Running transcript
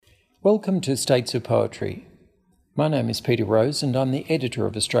Welcome to States of Poetry. My name is Peter Rose and I'm the editor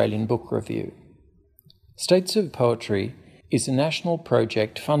of Australian Book Review. States of Poetry is a national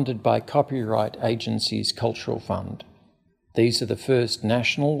project funded by Copyright Agency's Cultural Fund. These are the first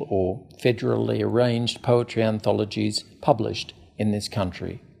national or federally arranged poetry anthologies published in this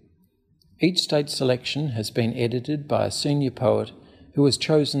country. Each state selection has been edited by a senior poet who has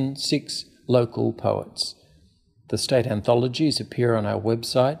chosen 6 local poets. The state anthologies appear on our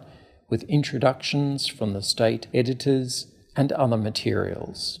website with introductions from the state editors and other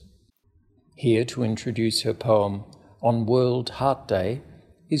materials. Here to introduce her poem on World Heart Day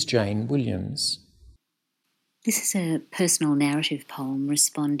is Jane Williams. This is a personal narrative poem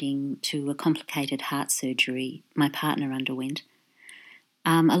responding to a complicated heart surgery my partner underwent.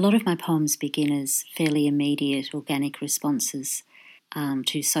 A lot of my poems begin as fairly immediate organic responses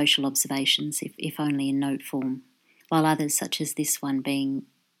to social observations, if only in note form, while others, such as this one being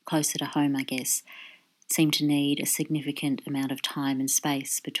closer to home, I guess, seem to need a significant amount of time and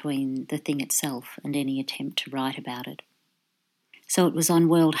space between the thing itself and any attempt to write about it. So it was on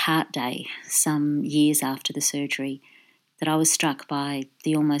World Heart Day, some years after the surgery, that I was struck by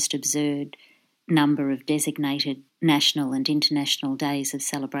the almost absurd number of designated national and international days of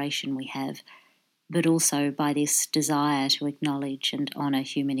celebration we have, but also by this desire to acknowledge and honour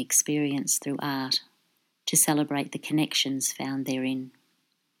human experience through art, to celebrate the connections found therein.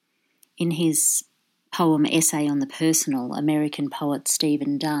 In his poem Essay on the Personal, American poet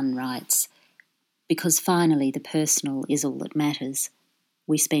Stephen Dunn writes, "Because finally the personal is all that matters,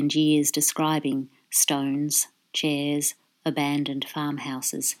 we spend years describing stones, chairs, abandoned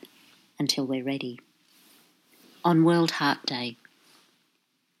farmhouses until we're ready." On World Heart Day.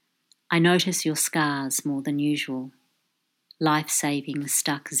 I notice your scars more than usual, life-saving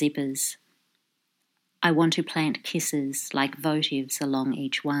stuck zippers. I want to plant kisses like votives along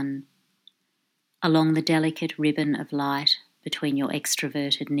each one, along the delicate ribbon of light between your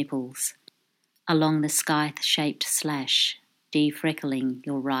extroverted nipples, along the scythe-shaped slash defreckling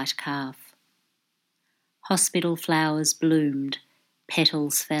your right calf. Hospital flowers bloomed,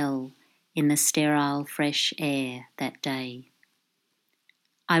 petals fell in the sterile fresh air that day.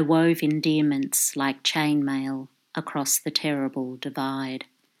 I wove endearments like chainmail across the terrible divide,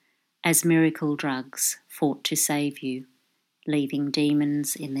 as miracle drugs fought to save you, leaving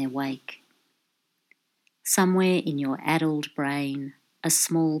demons in their wake. Somewhere in your addled brain, a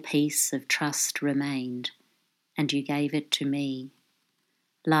small piece of trust remained, and you gave it to me,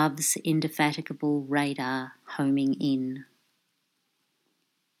 love's indefatigable radar homing in.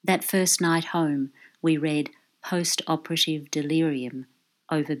 That first night home, we read post-operative delirium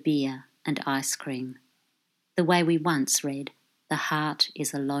over beer and ice cream, the way we once read The Heart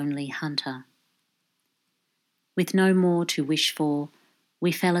is a Lonely Hunter. With no more to wish for,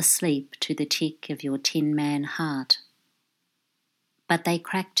 we fell asleep to the tick of your Tin Man heart. But they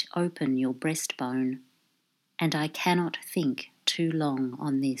cracked open your breastbone, and I cannot think too long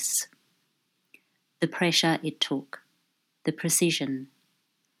on this. The pressure it took, the precision,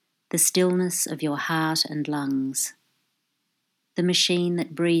 the stillness of your heart and lungs, the machine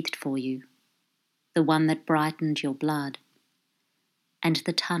that breathed for you, the one that brightened your blood, and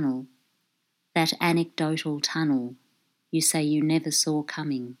the tunnel, that anecdotal tunnel you say you never saw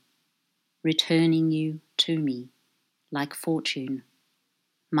coming, returning you to me like fortune,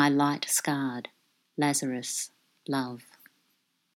 my light-scarred Lazarus love.